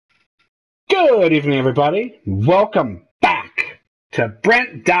Good evening, everybody. Welcome back to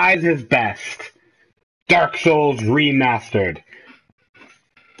Brent Dies His Best, Dark Souls Remastered.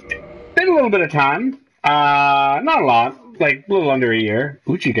 Been a little bit of time. Not a lot, like a little under a year.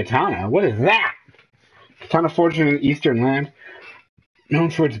 Uchi Katana, what is that? Katana forged in an eastern land,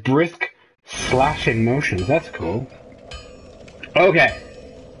 known for its brisk, slashing motions. That's cool. Okay.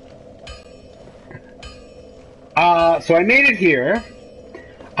 So I made it here.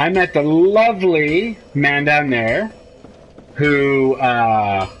 I met the lovely man down there who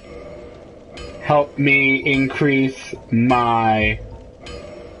helped me increase my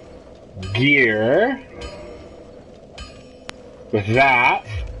gear with that.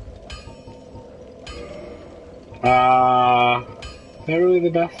 Is that really the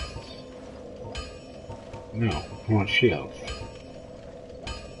best? No, I want shields.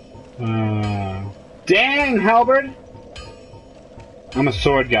 Dang, Halberd! I'm a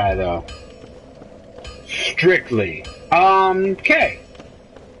sword guy, though. Strictly. Okay.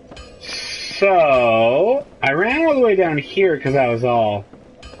 So, I ran all the way down here because I was all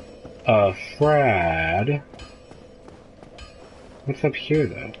afraid. What's up here,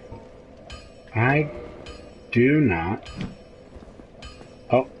 though? I do not...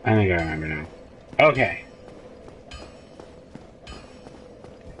 Oh, I think I remember now. Okay.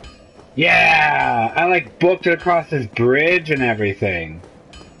 Yeah! I, like, booked it across this bridge and everything.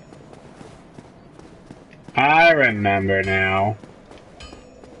 I remember now.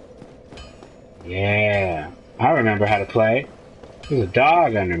 Yeah. I remember how to play. There's a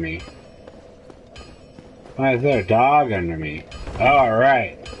dog under me. Why is there a dog under me?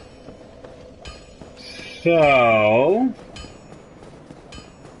 Alright. So...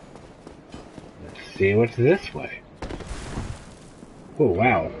 let's see what's this way. Oh,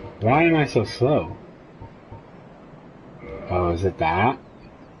 wow. Why am I so slow? Oh, is it that?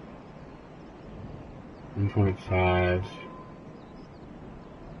 1.5.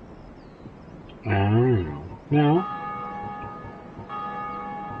 I don't know. No.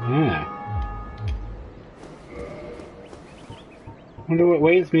 Yeah. Wonder what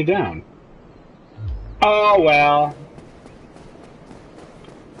weighs me down. Oh, well.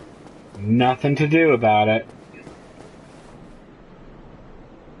 Nothing to do about it.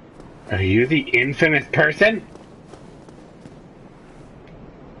 Are you the infamous person?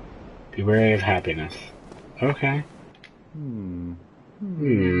 Be wary of happiness. Okay.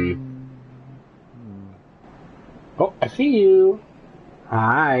 Oh, I see you.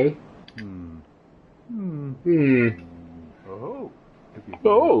 Hi. Oh.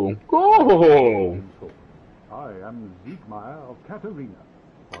 Oh. Oh. I am Siegmeyer of Katarina.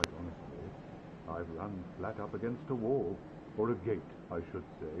 Quite honestly, I've run flat up against a wall, or a gate, I should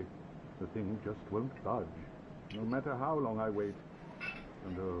say. The thing just won't budge, no matter how long I wait.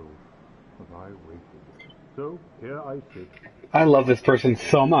 And oh, have I waited. So, here I sit. I love this person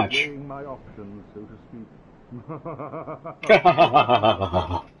so much. Weighing my options, so to speak.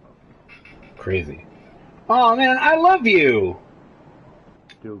 Crazy. Oh man, I love you!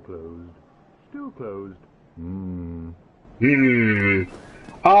 Still closed. Still closed.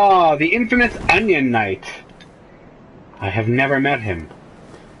 Oh, the infamous Onion Knight. I have never met him.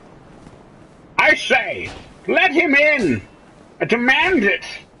 I say, let him in! I demand it!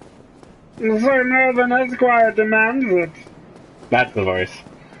 Sir Mervin Esquire demands it. That's the voice.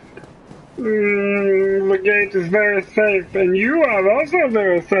 The gate is very safe, and you are also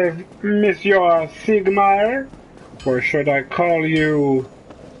very safe, Monsieur Siegmeyer. Or should I call you...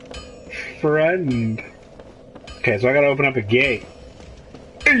 friend? Okay, so I gotta open up a gate.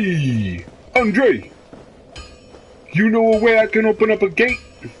 Hey! Andre! You know a way I can open up a gate?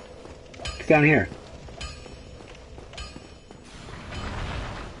 It's down here.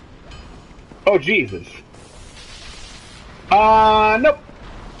 Oh, Jesus. Nope.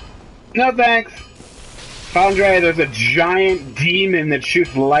 No thanks. Andre, there's a giant demon that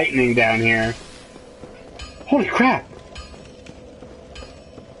shoots lightning down here. Holy crap.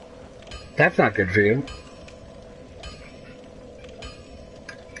 That's not good for you.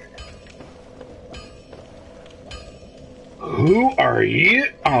 Who are you?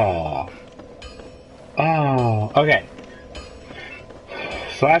 Oh. Oh, okay.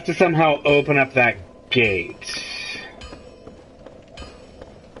 So I have to somehow open up that gate.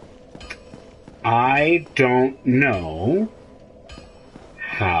 I don't know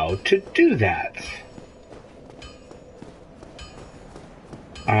how to do that.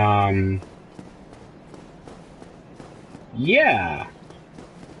 Yeah.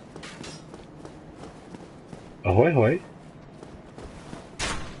 Ahoy hoy.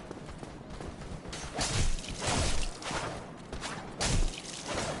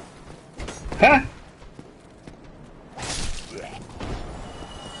 Huh?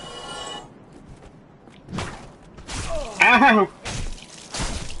 Ow!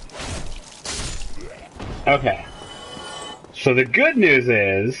 Okay. So the good news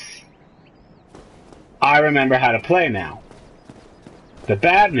is, I remember how to play now. The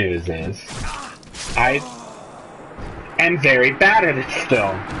bad news is, I am very bad at it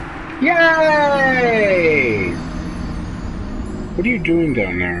still. Yay! What are you doing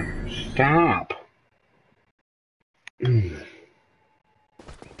down there? Stop.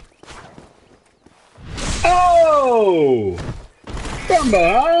 Oh! From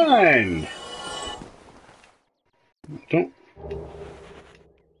behind! I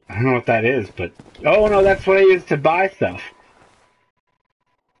don't know what that is, but... Oh no, that's what I use to buy stuff.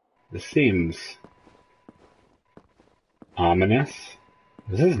 This seems... ominous.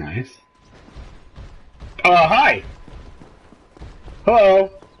 This is nice. Hi! Hello!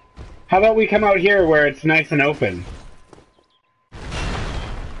 How about we come out here where it's nice and open?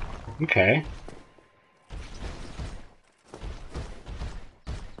 Okay.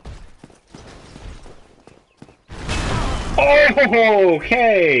 Oh,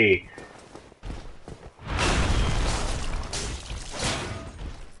 okay!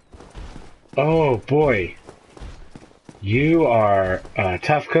 Oh, boy. You are a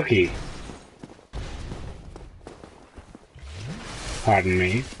tough cookie. Pardon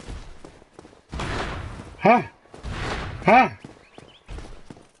me. Huh! Huh!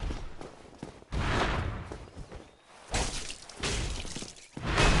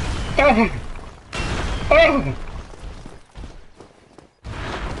 Oh! Oh!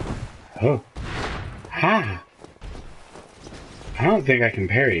 Oh. Ha! I don't think I can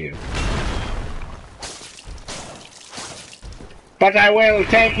parry you. But I will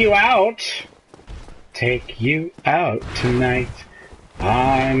take you out. Take you out tonight.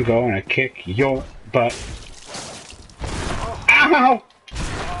 I'm gonna kick your butt. Ow!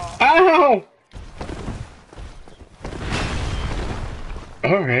 Ow!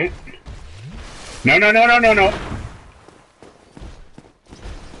 Alright. No, no, no, no, no, no.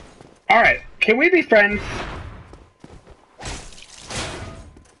 Alright, can we be friends?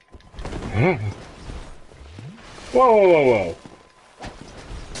 Whoa, whoa, whoa, whoa.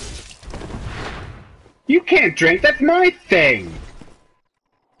 You can't drink, that's my thing!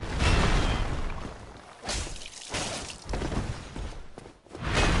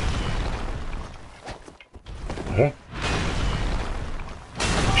 Huh?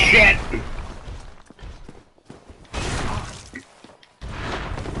 Shit!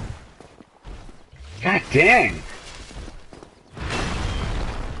 God dang!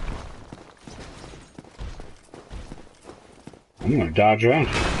 I'm gonna dodge around.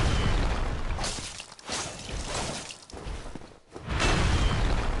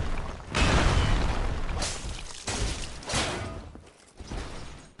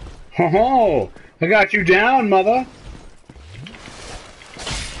 Ho-ho! I got you down, mother!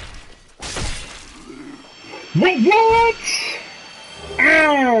 Wait, what?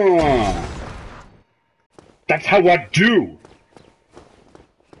 Ow! That's how I do!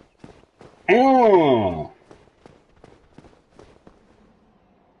 Oh!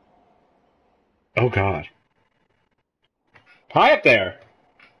 Oh god. Hi up there!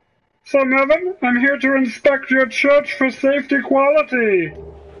 So, Mervin, I'm here to inspect your church for safety quality.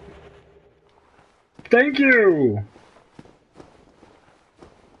 Thank you.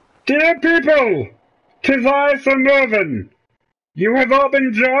 Dear people, 'tis I, Sir Mervin. You have all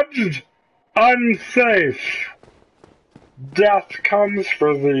been judged unsafe. Death comes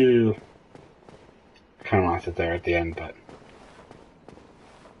for thee. Kind of lost it there at the end, but...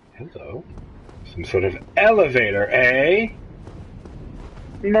 Hello? Some sort of elevator, eh?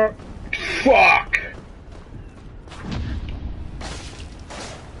 Fuck!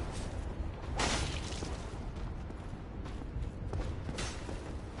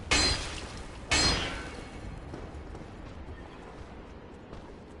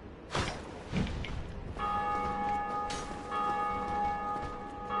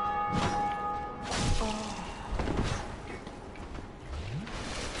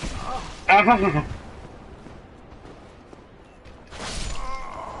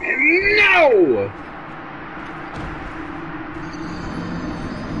 No!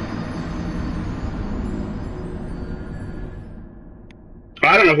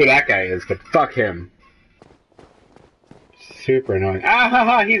 I don't know who that guy is, but fuck him. Super annoying. Ah ha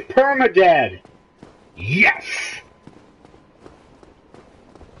ha, he's permadead! Yes!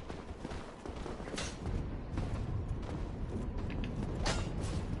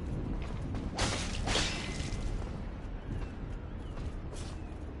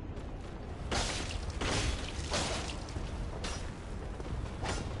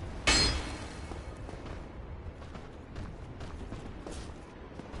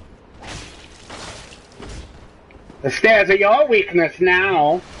 The stairs are your weakness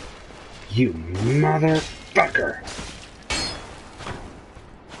now. You motherfucker.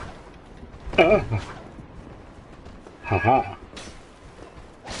 Haha.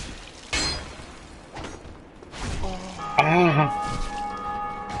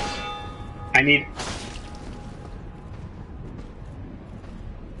 I need...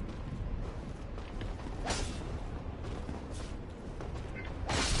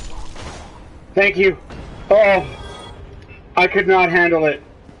 Thank you. Oh, I could not handle it.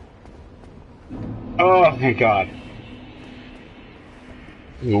 Oh, thank God.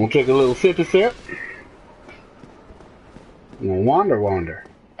 You want to take a little sippy sip? Wander.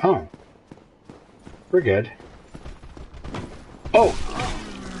 Oh. We're good. Oh!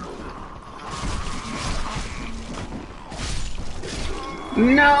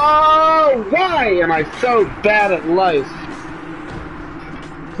 No! Why am I so bad at life?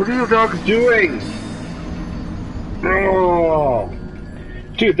 What are you dogs doing? Oh!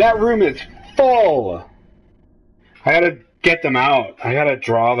 Dude, that room is full! I gotta get them out. I gotta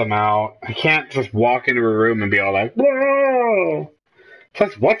draw them out. I can't just walk into a room and be all like, whoa!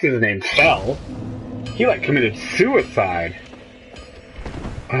 Plus, what's his name? Fell. He, like, committed suicide.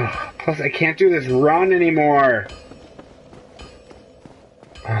 Plus, I can't do this run anymore.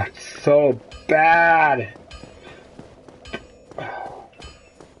 Oh, it's so bad.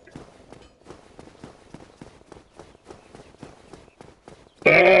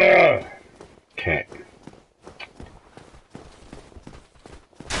 Okay.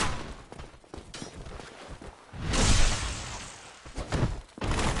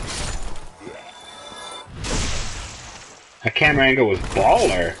 That camera angle was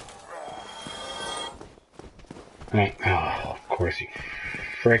baller. Right. Oh, of course you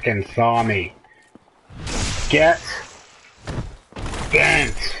frickin' saw me. Get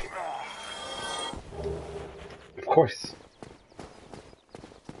bent. Of course.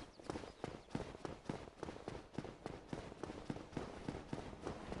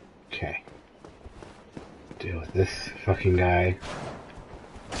 Okay. Deal with this fucking guy.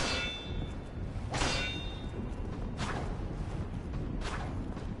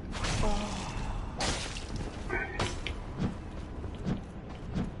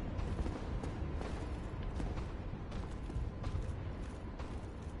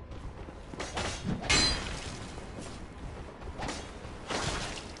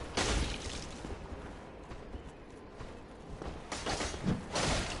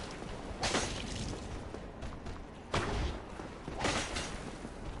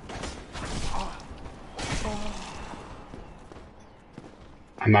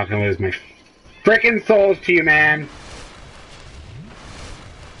 I'm not gonna lose my frickin' souls to you, man.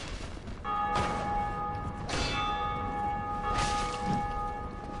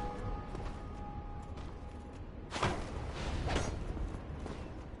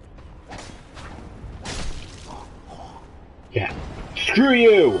 Yeah. Screw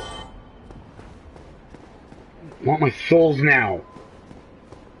you! I want my souls now.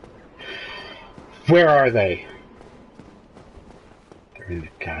 Where are they? In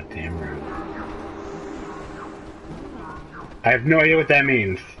the goddamn room. I have no idea what that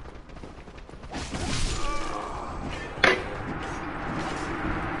means.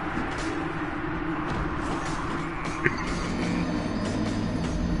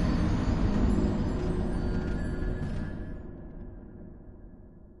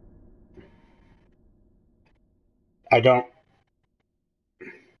 I don't.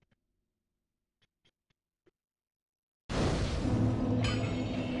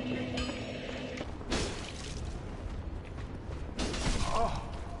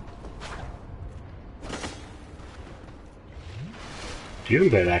 You can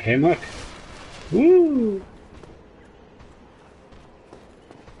play that game, look. Woo!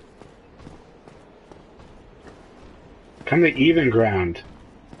 Come to even ground.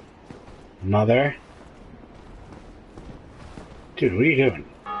 Mother. Dude, what are you doing?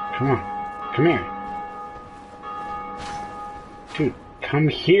 Come on. Come here. Dude, come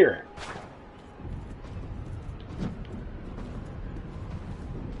here.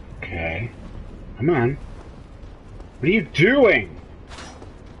 Okay. Come on. What are you doing?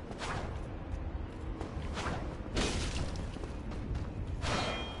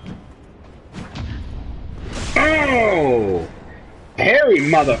 Oh! Harry,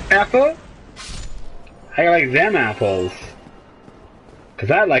 mother effer! I like them apples.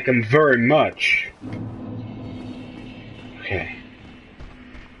 Because I like them very much. Okay.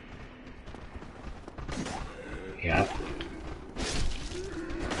 Yeah.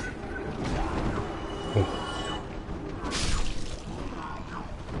 Oh.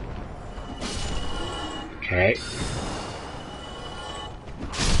 Okay.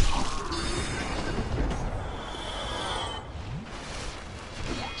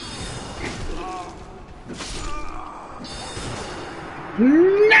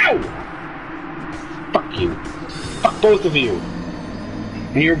 No! Fuck you. Fuck both of you.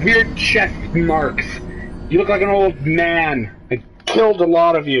 And your weird chest marks. You look like an old man. I killed a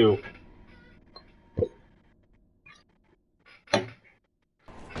lot of you.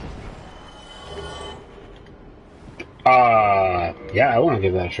 Yeah, I want to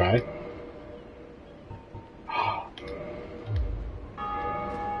give that a try.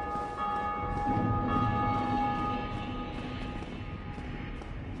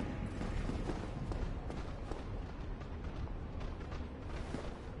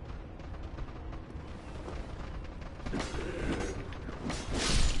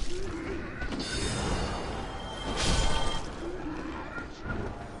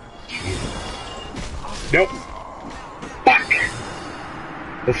 Nope. Fuck!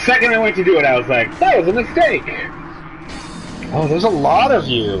 The second I went to do it, I was like, that was a mistake! Oh, there's a lot of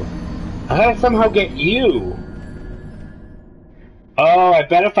you. I gotta somehow get you. Oh, I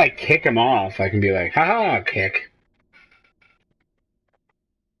bet if I kick him off, I can be like, haha, kick.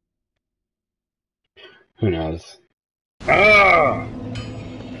 Who knows? Oh!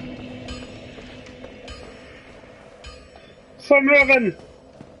 So Mervin!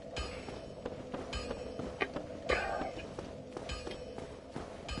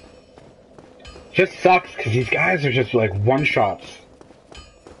 Just sucks because these guys are just like one shots.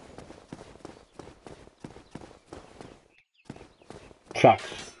 Sucks.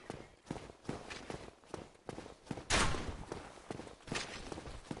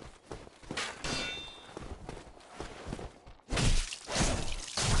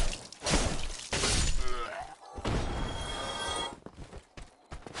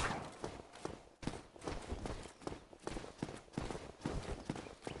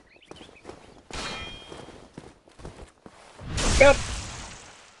 Yep.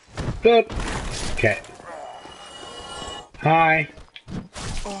 Good. Okay. Hi.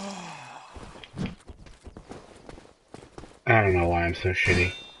 I don't know why I'm so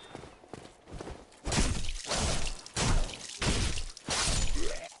shitty.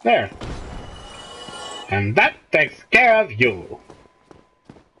 There. And that takes care of you.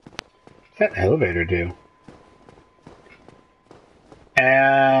 What's that elevator do?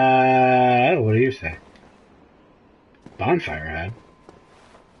 What do you say? Bonfire head?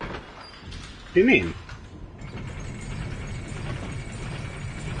 What do you mean?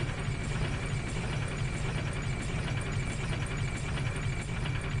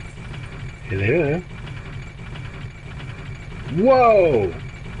 Hello? Whoa!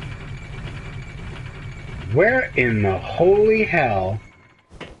 Where in the holy hell?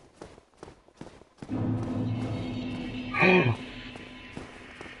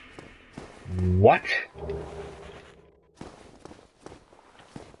 What?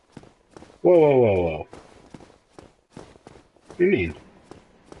 Whoa, whoa, whoa, whoa. What do you mean?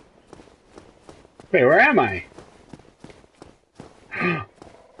 Wait, where am I?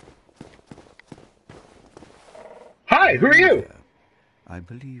 Hi, who are you? I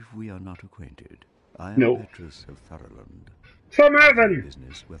believe we are not acquainted. I am No. Petrus of Thurland. So Mervin!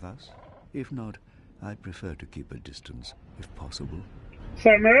 Business with us? If not, I prefer to keep a distance, if possible.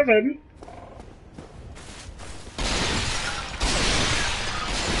 So Mervin!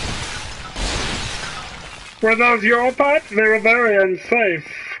 Were those your pets? They were very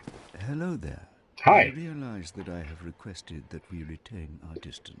unsafe. Hello there. Hi. I realize that I have requested that we retain our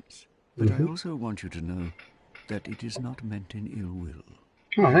distance. But I also want you to know that it is not meant in ill will.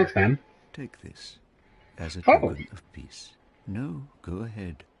 Oh, thanks, man. Take this as a Oh. token of peace. No, go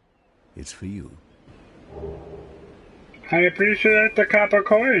ahead. It's for you. I appreciate the copper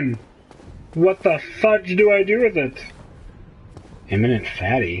coin. What the fudge do I do with it? Eminent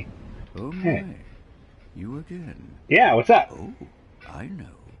fatty. Oh my. Hey. You again. Yeah, what's up? Oh, I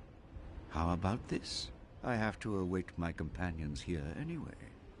know. How about this? I have to await my companions here anyway.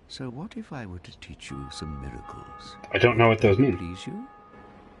 So what if I were to teach you some miracles? I don't know what those mean. Please you?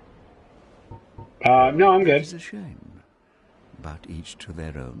 No, I'm good. It's a shame. But each to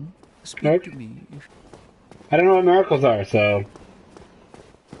their own. Speak Nope. to me if... I don't know what miracles are, so...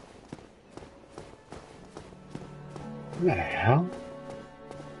 What the hell?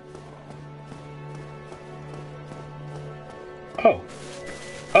 Oh.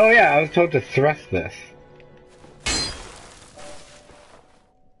 Oh yeah, I was told to thrust this.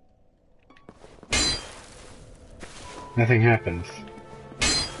 Nothing happens.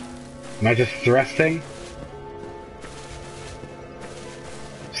 Am I just thrusting?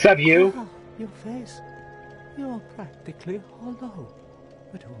 Sup, you? Ah, your face. You're practically hollow.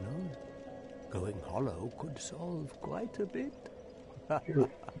 But who knows? Going hollow could solve quite a bit.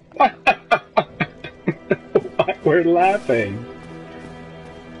 We're laughing.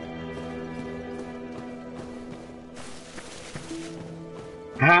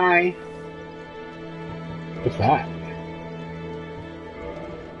 Hi. What's that?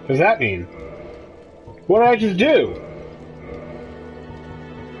 What does that mean? What did I just do?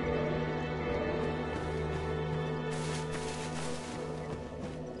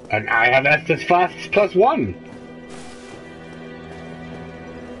 And I have Estus plus 1.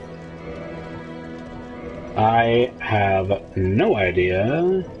 I have no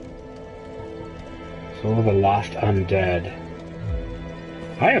idea. Soul of a Lost Undead.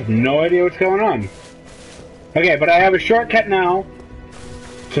 I have no idea what's going on. Okay, but I have a shortcut now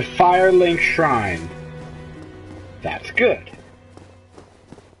to Firelink Shrine. That's good.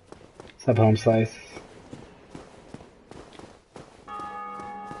 What's up, Home Slice?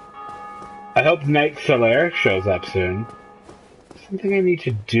 I hope Knight Solaire shows up soon. Something I need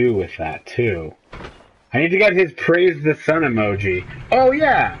to do with that, too. I need to get his Praise the Sun emoji. Oh,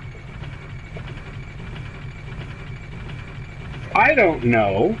 yeah! I don't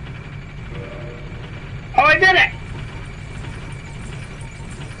know. Oh, I did it!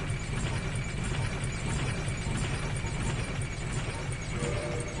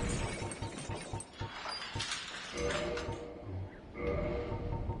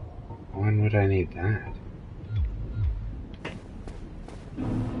 When would I need that?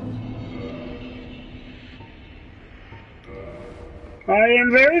 I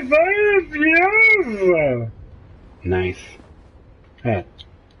am very fast, yes! Nice. Hey.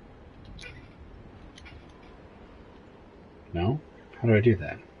 No? How do I do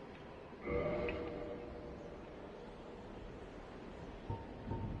that?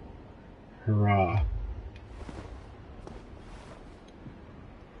 Hurrah.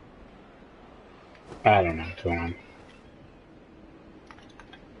 I don't know what's going on.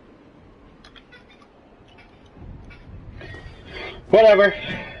 Whatever.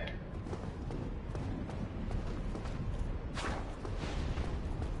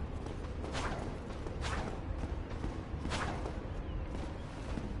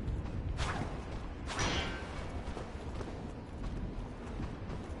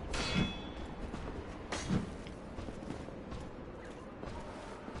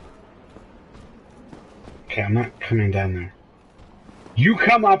 Okay, I'm not coming down there. You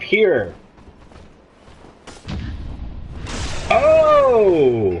come up here!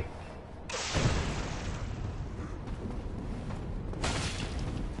 Oh!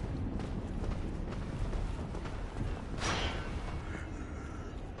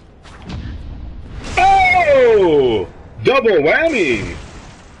 Oh! Double whammy!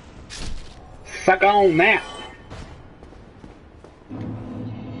 Suck on that!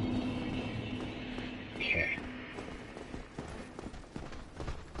 Okay.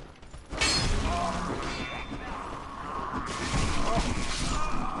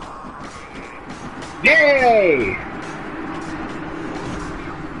 Yay!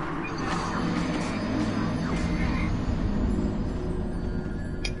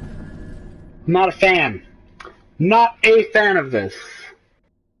 Not a fan. Not a fan of this.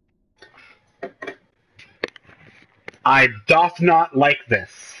 I doth not like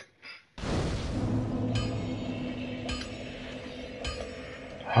this.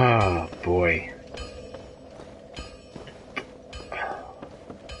 Oh, boy.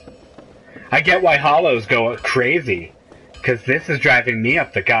 I get why hollows go crazy, because this is driving me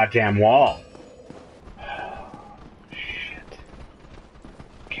up the goddamn wall. Shit.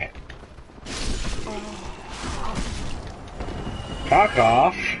 Okay. Cock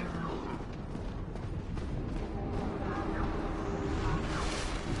off.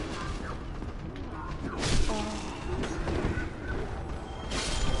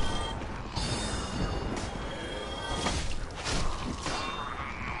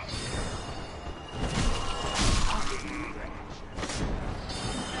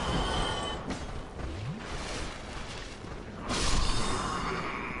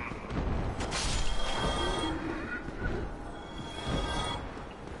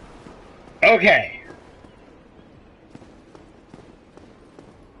 Okay.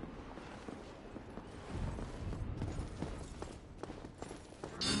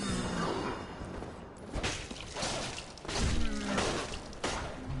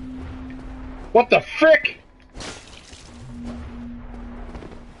 What the frick?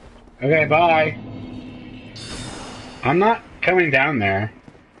 Okay, bye. I'm not coming down there.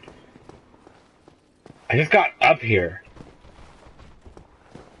 I just got up here.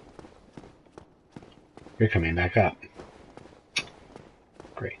 You're coming back up.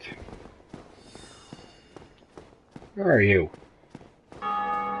 Great. Where are you?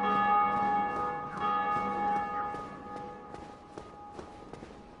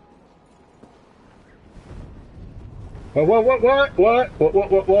 What?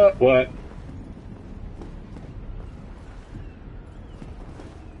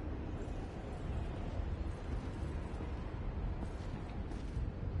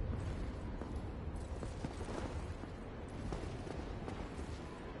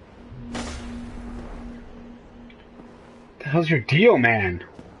 The hell's your deal, man?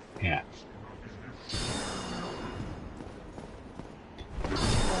 Yeah.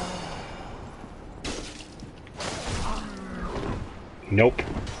 Nope.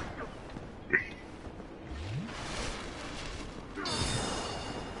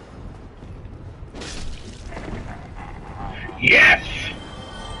 Yes!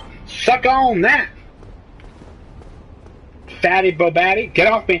 Suck on that! Fatty Bobatty, get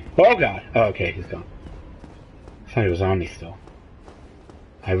off me! Oh god. Oh, okay, he's gone. I thought he was on me still.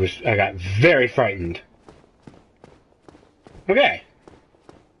 I got very frightened. Okay.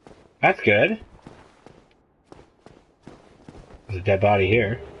 That's good. There's a dead body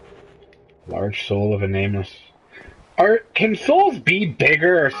here. Large soul of a nameless... Can souls be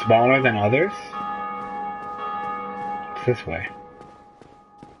bigger or smaller than others? It's this way.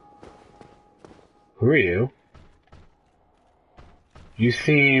 Who are you? You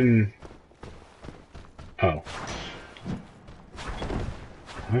seem... Oh.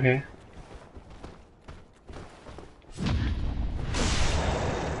 Okay.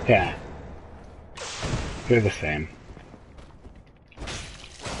 Yeah. They're the same.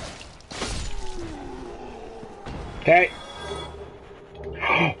 Okay.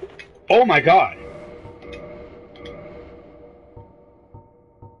 Oh my god!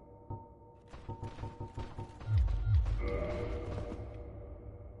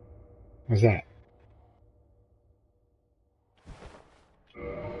 What's that?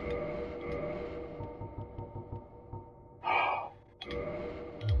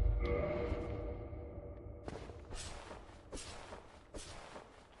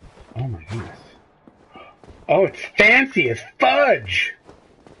 Oh my goodness. Oh, it's fancy as fudge!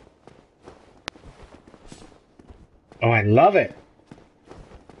 Oh, I love it!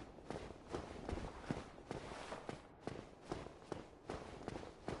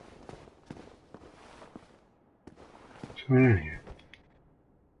 What's going on here?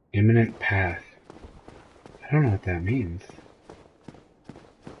 Imminent path. I don't know what that means.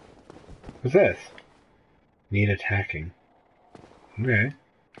 What's this? Need attacking. Okay.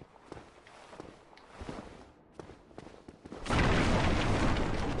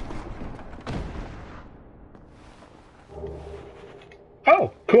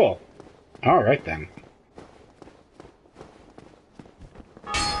 Oh, cool. Alright then.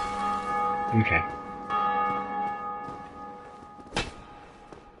 Okay.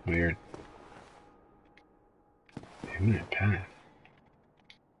 Weird. Imminent path.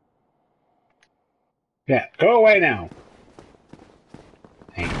 Yeah, go away now.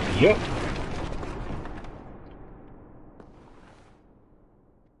 Thank you.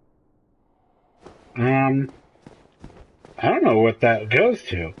 I don't know what that goes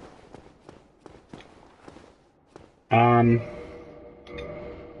to.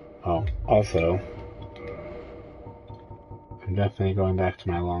 Oh, also, I'm definitely going back to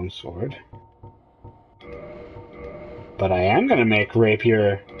my longsword. But I am gonna make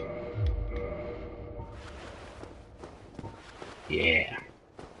rapier. Yeah.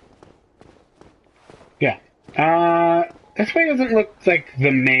 Yeah. This way doesn't look like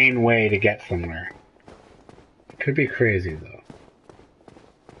the main way to get somewhere. Could be crazy, though.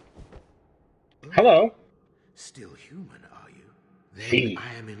 Hello? Still human, are you? Then See.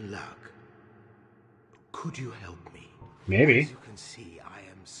 I am in luck. Could you help me? Maybe. As you can see, I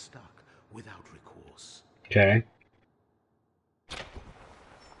am stuck without recourse. Okay.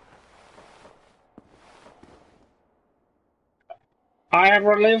 I have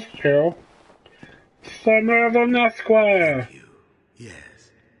released you. Sir Mervin Esquire. Thank you.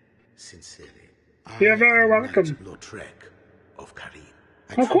 Yes, sincerely. You're very welcome. Lautrec of Karim.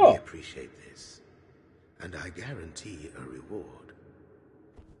 I Oh, truly cool. appreciate this, and I guarantee a reward.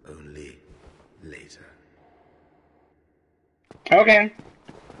 Only later. Okay.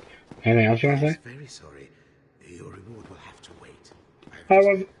 Anything else you want to say? Very sorry. Your reward will have to wait. I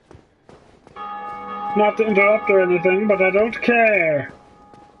was not to interrupt or anything, but I don't care.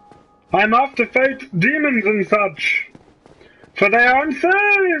 I'm off to fight demons and such, for they are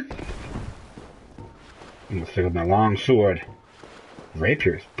unsafe. I'm gonna stick with my long sword.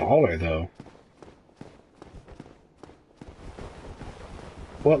 Rapier's baller, though.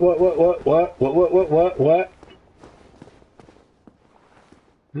 What?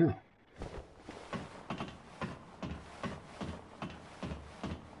 Oh.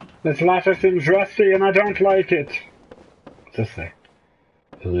 This latter seems rusty and I don't like it. What's this say?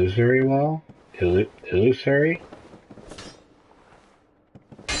 Illusory wall? Illusory?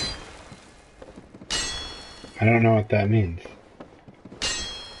 I don't know what that means.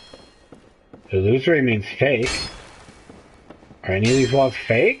 Illusory means fake. Are any of these walls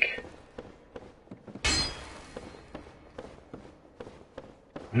fake?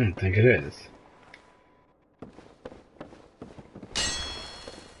 I don't think it is.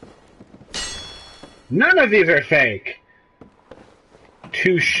 None of these are fake!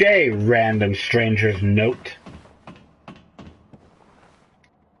 Touche, random stranger's note.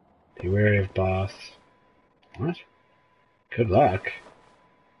 Be wary of boss. What? Good luck.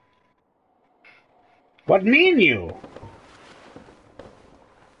 What mean you?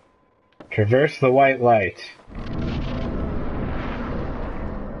 Traverse the white light.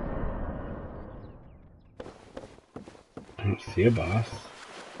 I don't see a boss.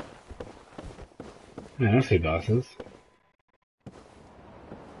 I don't see bosses.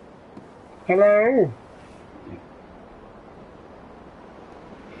 Hello?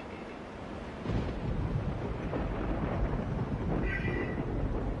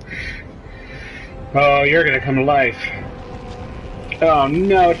 Oh, you're gonna come to life. Oh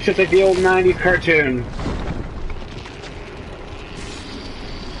no, it's just like the old 90s cartoon.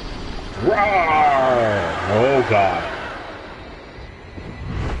 Roar! Oh god.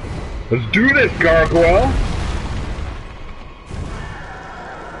 Let's do this, Gargoyle!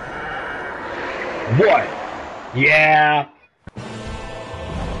 What? Yeah.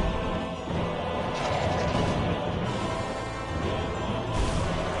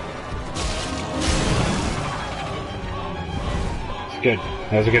 It's good.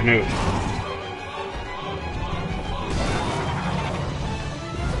 That was a good move.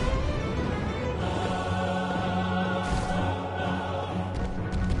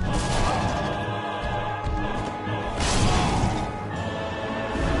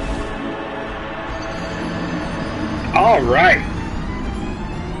 Alright!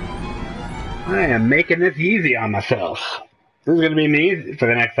 I am making this easy on myself. This is gonna be me for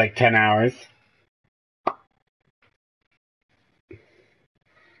the next, like, 10 hours.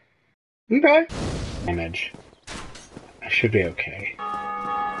 Okay. Damage. I should be okay.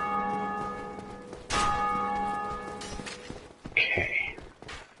 Okay.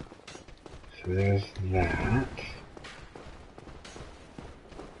 So there's that.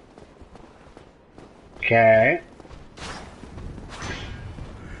 Okay.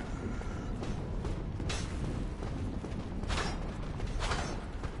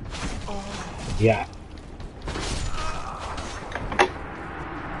 Yeah.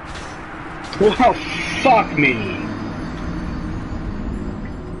 Well, fuck me!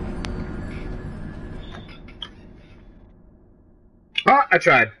 Ah, I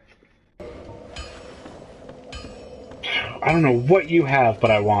tried. I don't know what you have, but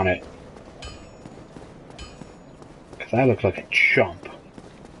I want it. Because I look like a chump.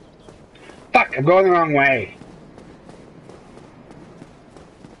 Fuck, I'm going the wrong way.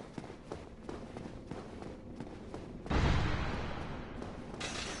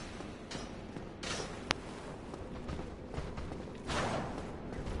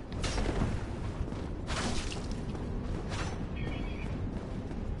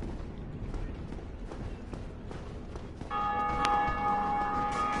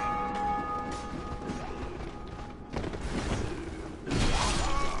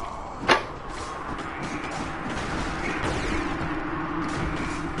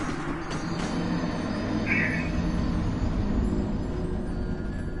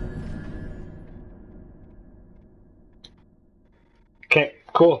 Okay,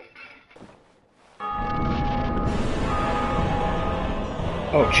 cool.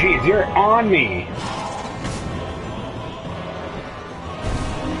 Oh, jeez, you're on me.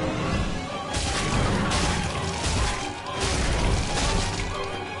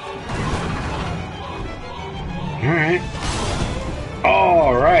 Alright.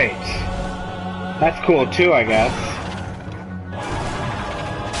 Alright. That's cool too, I guess.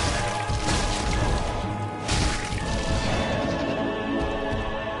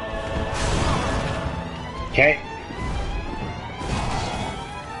 Okay.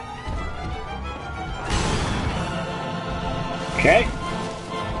 Okay.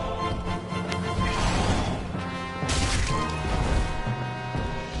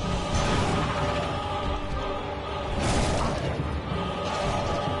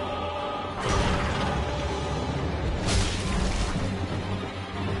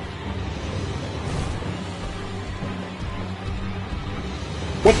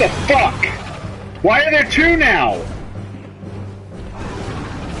 What the fuck? Why are there two now?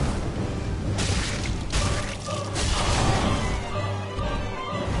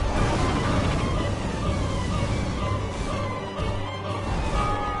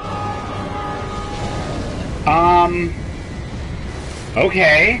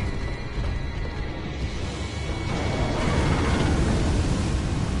 Okay.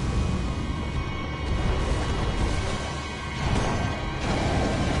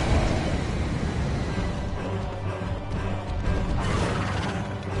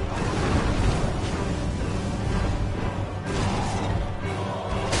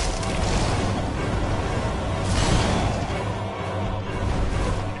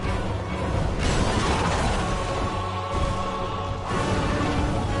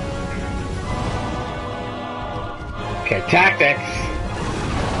 Okay, tactics.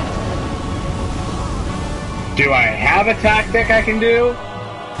 Do I have a tactic I can do?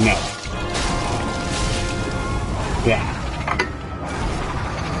 No. Yeah.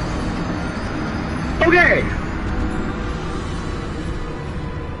 Okay!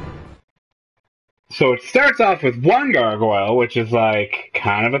 So it starts off with one gargoyle, which is like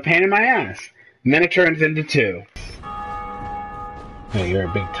kind of a pain in my ass. And then it turns into two. Hey, you're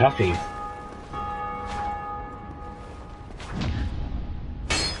a big toughie.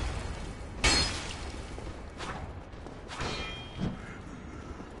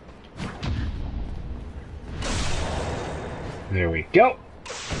 There we go.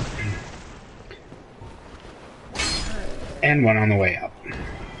 And one on the way up.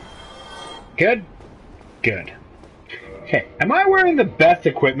 Good? Good. Okay, am I wearing the best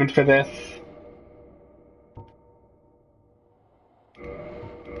equipment for this?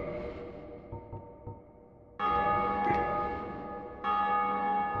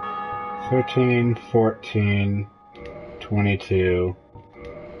 $13, $14, $22.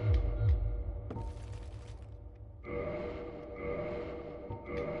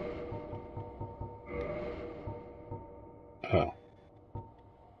 Oh.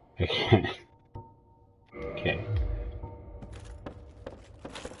 Okay. Okay.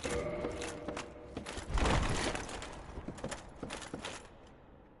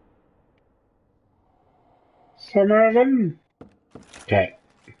 So, Mervin? Okay.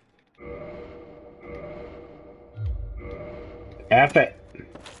 F it.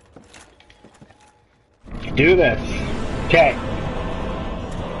 Do this. Okay.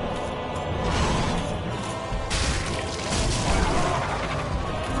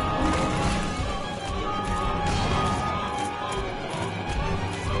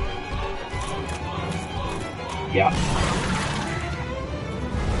 Yeah.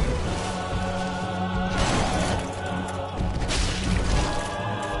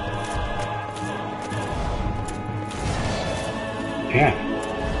 Yeah.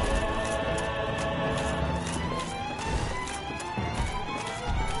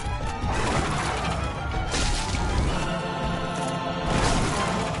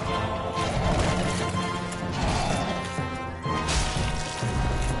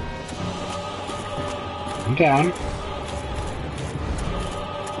 I'm down.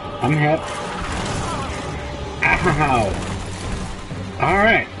 I'm hit. Ow!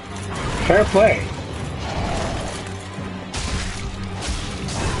 Alright. Fair play.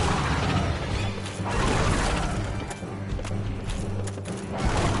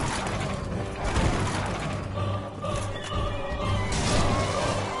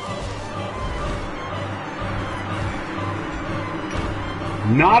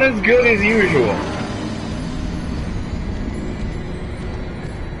 Not as good as usual.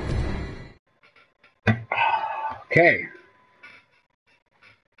 Okay.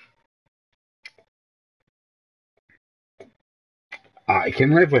 I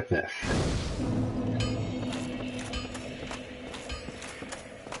can live with this.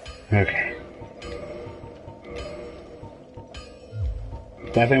 Okay.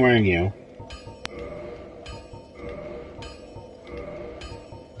 Definitely wearing you.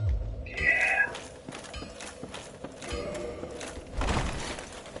 Yeah.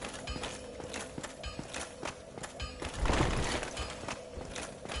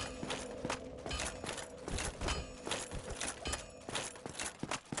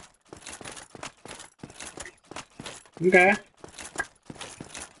 Okay.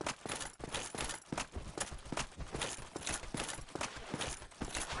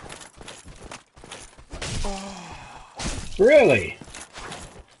 Really?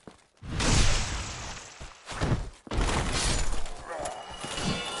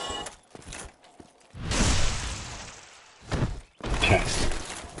 Okay.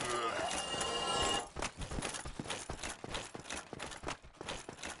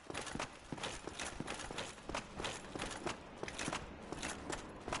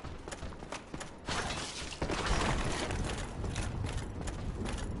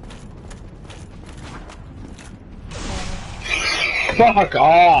 Fuck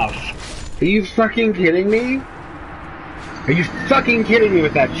off! Are you fucking kidding me? Are you fucking kidding me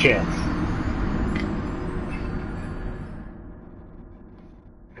with that shit?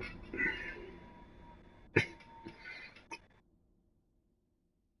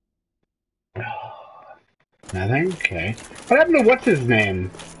 Nothing? Okay. What happened to what's his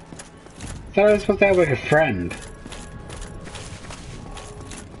name? I thought I was supposed to have like a friend.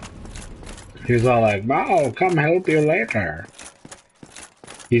 He was all like, "Oh, come help you later."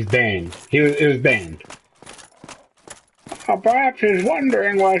 He's Bane. It was Bane. Oh, perhaps he's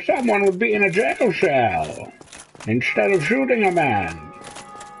wondering why someone would be in a jail cell instead of shooting a man.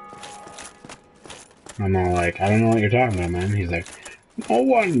 I'm all like, I don't know what you're talking about, man. He's like, no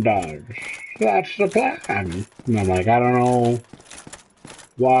one does. That's the plan. And I'm like, I don't know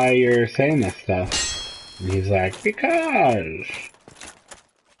why you're saying this stuff. And he's like, because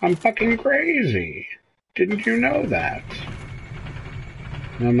I'm fucking crazy. Didn't you know that?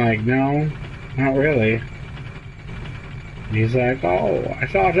 And I'm like, no, not really. And he's like, oh, I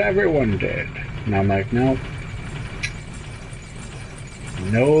thought everyone did. And I'm like, nope.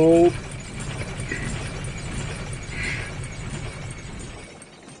 Nope.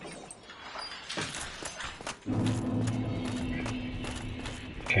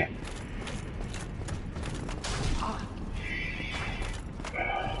 Okay. Oh,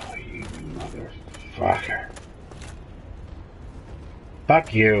 you motherfucker.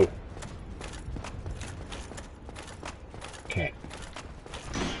 Fuck you. Okay.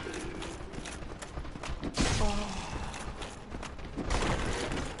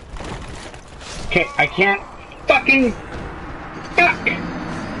 Okay, I can't fucking... Fuck!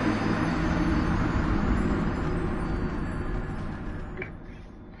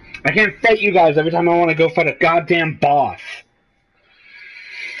 I can't fight you guys every time I want to go fight a goddamn boss.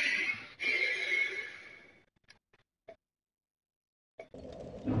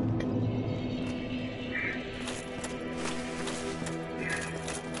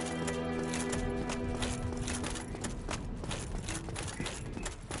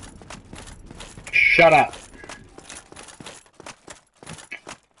 Shut up.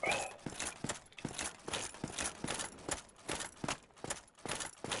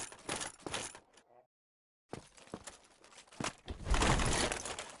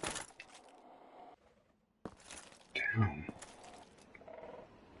 Down.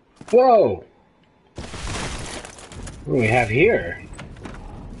 Whoa! What do we have here?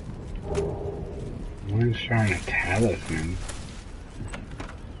 One star and a talisman.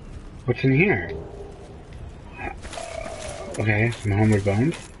 What's in here? Okay, some homeward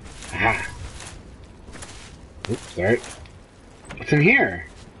bones. Aha! Oops, sorry. What's in here?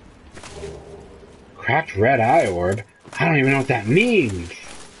 Cracked red eye orb? I don't even know what that means!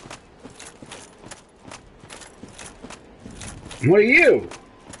 What are you?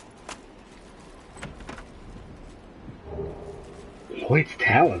 Hoyt's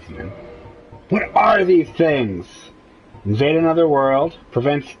talisman? What are these things? Invade another world.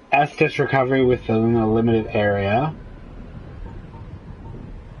 Prevents Estus recovery within a limited area.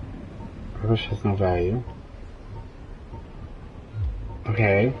 Which has no value.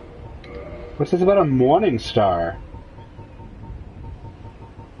 Okay. What's this about a morning star?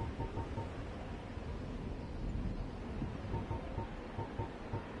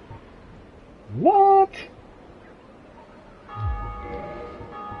 What?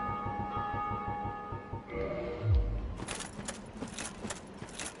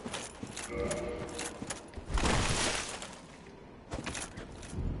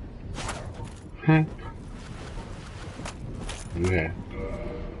 Huh? Okay.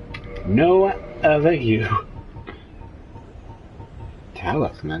 No other you.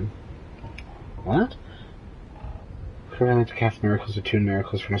 Talisman? What? Prevalent to cast miracles or tune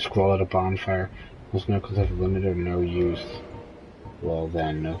miracles from a scroll at a bonfire. Most miracles have limited or no use. Well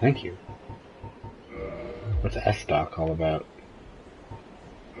then, no thank you. What's S-Doc all about?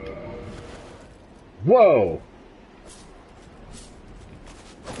 Whoa!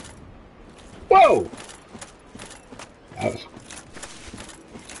 Whoa! That was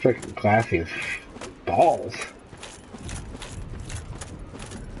freaking classy as balls.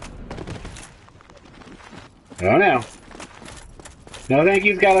 Oh no. No thank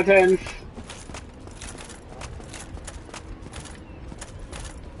you, skeletons.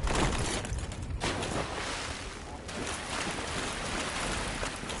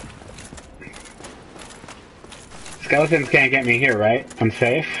 Skeletons can't get me here, right? I'm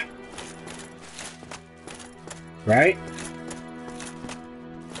safe? Right?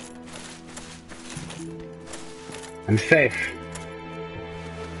 I'm safe.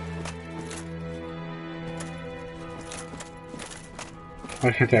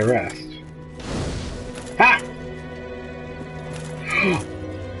 Why can't I rest? Ha!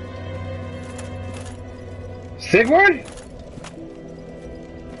 Sigward?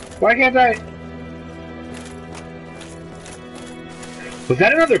 Why can't I... Was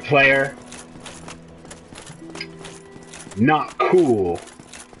that another player? Not cool.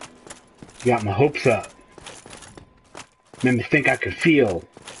 Got my hopes up. Made me think I could feel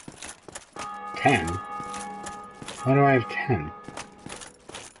 10. Why do I have 10?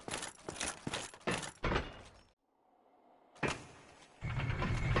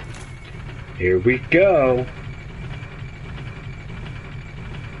 Here we go.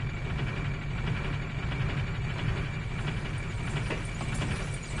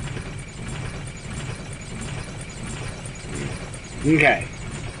 Okay.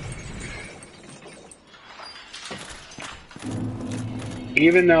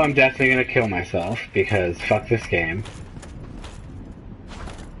 Even though I'm definitely gonna kill myself, because fuck this game.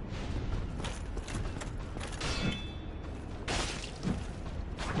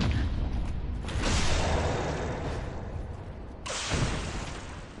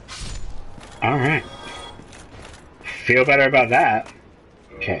 Alright. Feel better about that.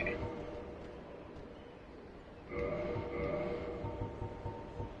 Okay.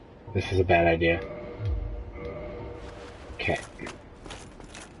 This is a bad idea. Okay.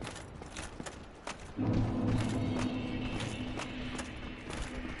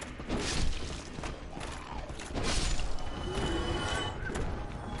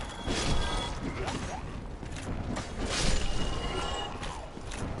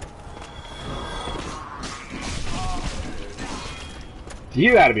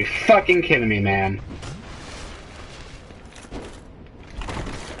 You gotta be fucking kidding me, man.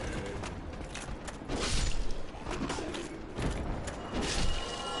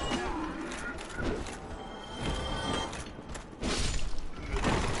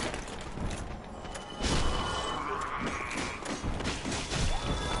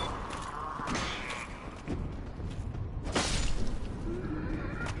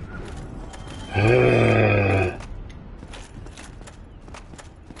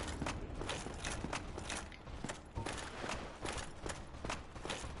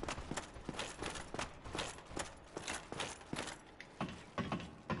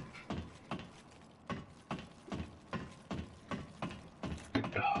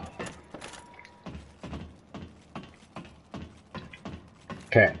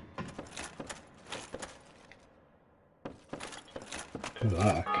 Okay. Good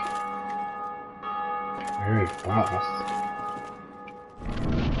luck. Very boss.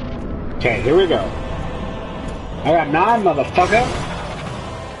 Okay, here we go. I got 9, motherfucker.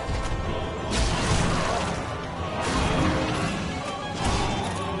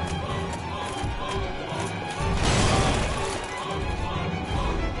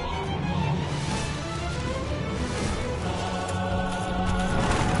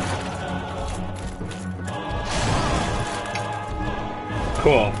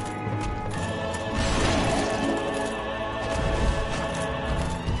 Cool.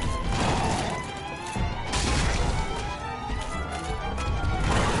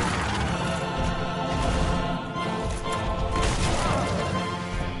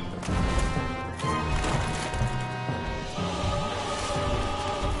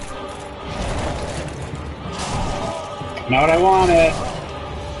 Not what I wanted.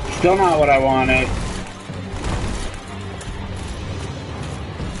 Still not what I wanted.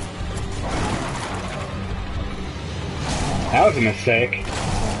 That was a mistake.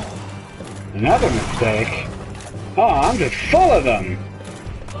 Another mistake. Oh, I'm just full of them.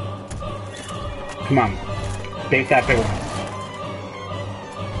 Come on. Bait that big one.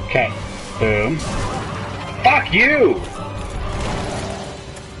 Okay. Boom. Fuck you!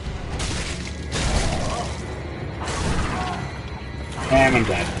 And I'm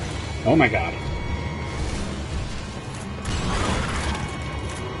dead. Oh my god.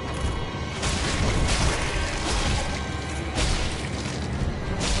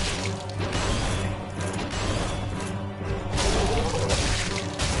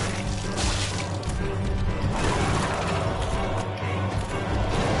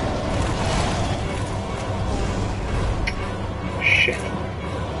 Shit.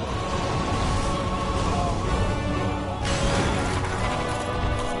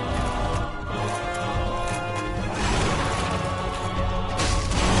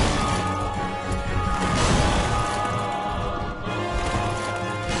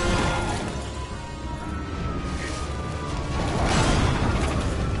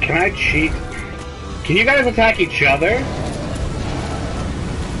 Can I cheat? Can you guys attack each other?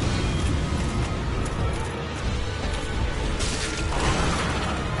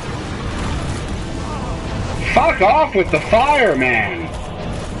 Fuck off with the fire, man!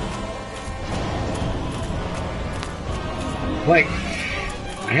 like,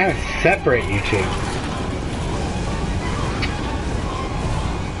 I gotta separate you two.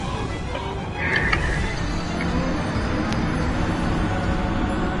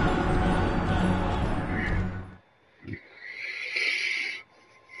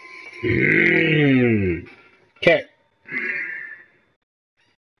 Okay.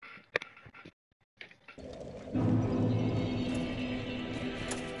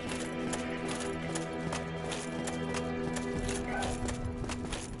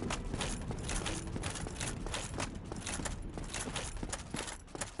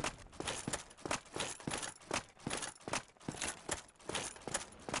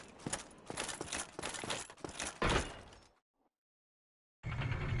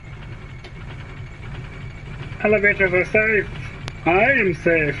 Elevators are safe. I am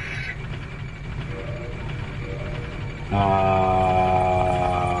safe.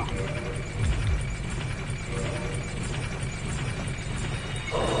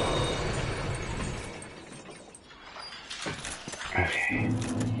 Okay.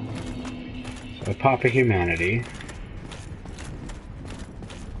 So Papa Humanity.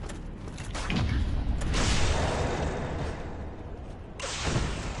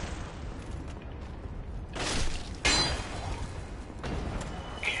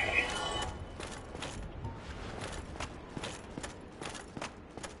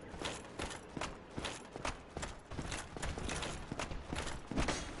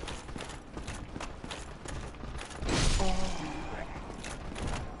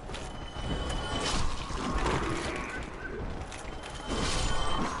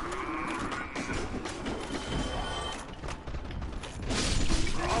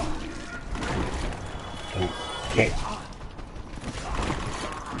 Okay.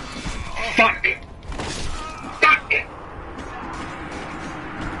 Fuck! Fuck!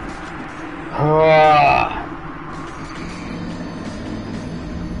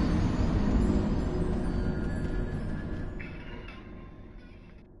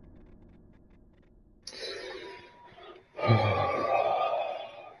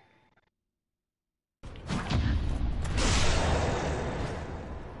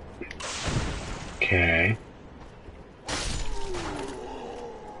 Okay.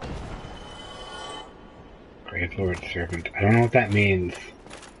 Grave Lord Servant. I don't know what that means.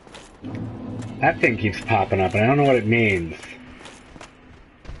 That thing keeps popping up, and I don't know what it means.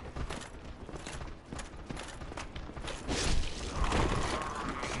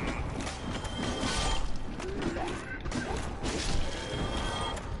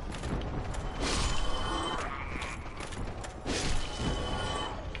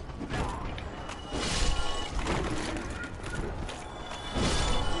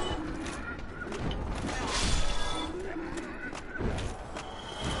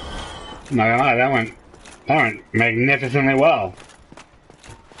 I'm not gonna lie, that went magnificently well.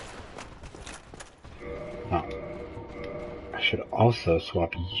 Oh. I should also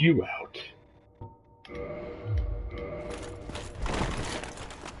swap you out.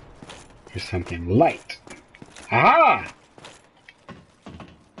 Here's something light. Aha!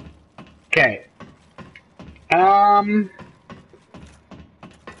 Okay. I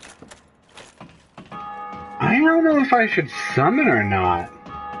don't know if I should summon or not.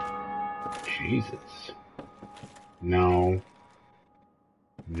 Jesus. No.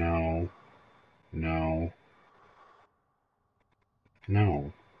 No. No.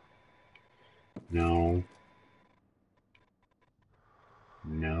 No. No.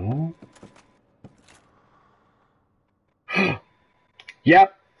 No.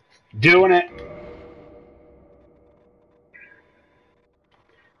 Yep. Doing it.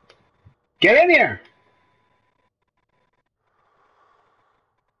 Get in here.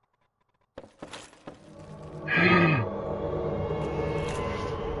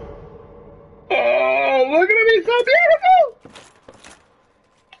 Oh, look at him, he's so beautiful!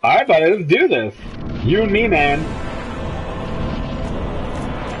 Alright, buddy, let's do this. You and me, man.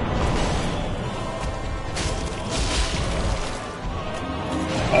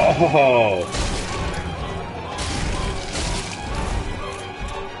 Oh.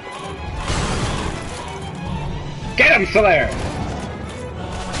 Get him, Solaire!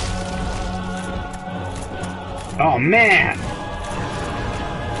 Oh, man!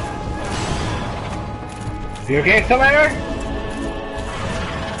 You okay, Solaire?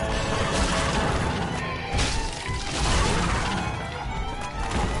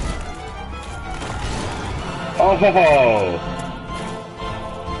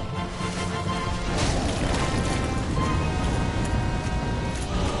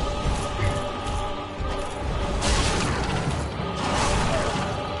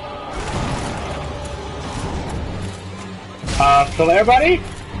 Oh! Solaire, buddy?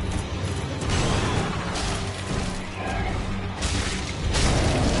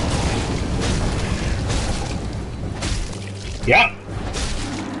 Yep.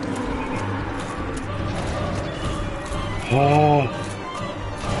 Oh.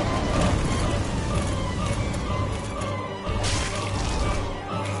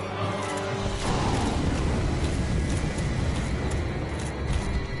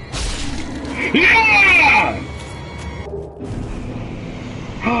 Yeah!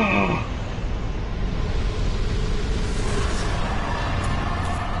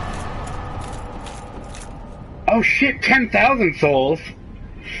 Oh shit, 10,000 souls!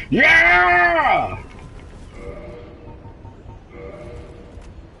 Yeah!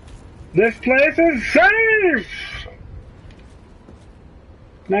 This place is safe!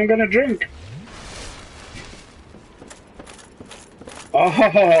 Now I'm gonna drink.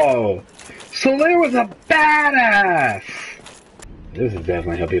 Oh! Solaire was a badass! This is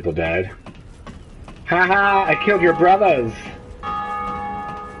definitely how people died. Haha, I killed your brothers!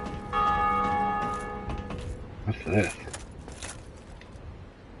 What's this?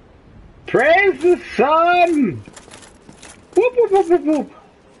 Praise the sun! Whoop whoop whoop whoop whoop!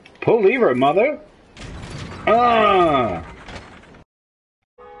 Pull lever, mother!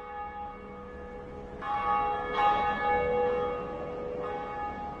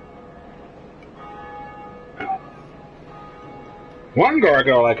 One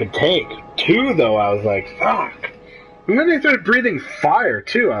gargoyle I could take. Two, though, I was like, fuck. And then they started breathing fire,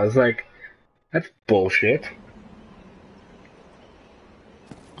 too. I was like, that's bullshit.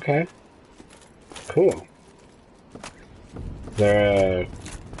 Okay. Cool. There,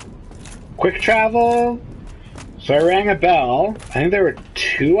 quick travel. So I rang a bell. I think there were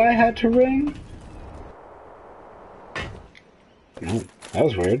two I had to ring. Oh, that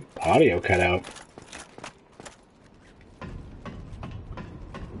was weird. Audio cut out.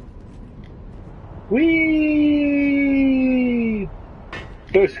 Whee!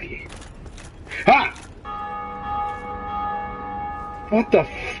 Booski. Ha! What the f...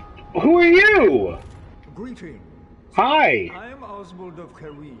 Who are you? Greetings. Hi. I am Oswald of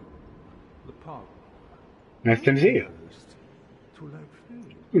Careem, the pub. Nice to see you. To like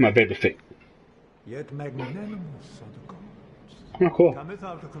food, My baby feet. yet magnanimous are the gods. Oh, cool. Cometh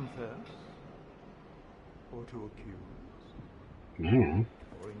out to confess, or to accuse, I don't know.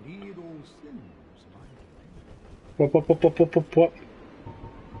 or indeed all sins might. Whoop, whoop, whoop, whoop, whoop, whoop, whoop.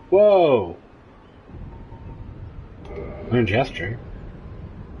 Whoa. Learn gesture.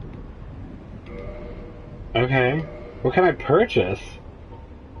 Okay. What can I purchase?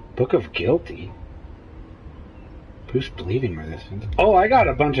 Book of Guilty. Boost bleeding resistance. Oh, I got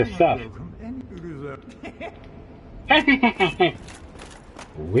a bunch of stuff.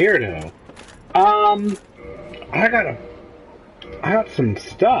 Weirdo. I got some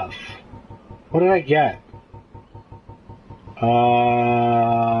stuff. What did I get?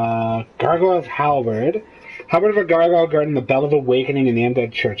 Gargoyle's halberd. Halberd of a gargoyle guarding the Bell of Awakening in the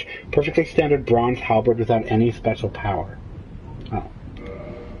Undead Church. Perfectly standard bronze halberd without any special power. Oh.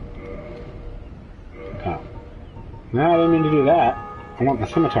 Oh. No, I didn't mean to do that. I want my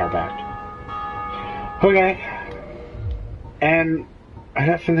scimitar back. Okay. And I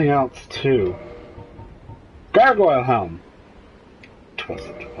got something else, too. Gargoyle helm. Twas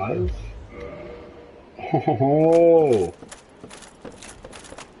it was. Oh.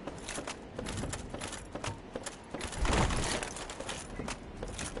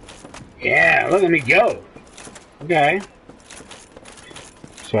 Yeah, look at me go. Okay.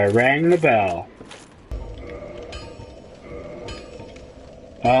 So I rang the bell.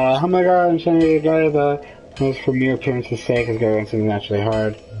 Oh my god, I'm trying to get a guy the most for mere appearance's sake is going something naturally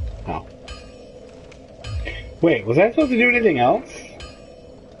hard. Oh. Wait, was I supposed to do anything else?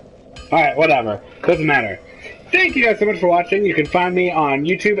 Alright, whatever. Doesn't matter. Thank you guys so much for watching. You can find me on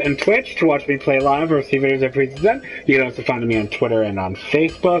YouTube and Twitch to watch me play live or see videos every season. You can also find me on Twitter and on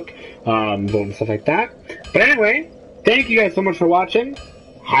Facebook, and stuff like that. But anyway, thank you guys so much for watching.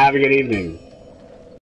 Have a good evening.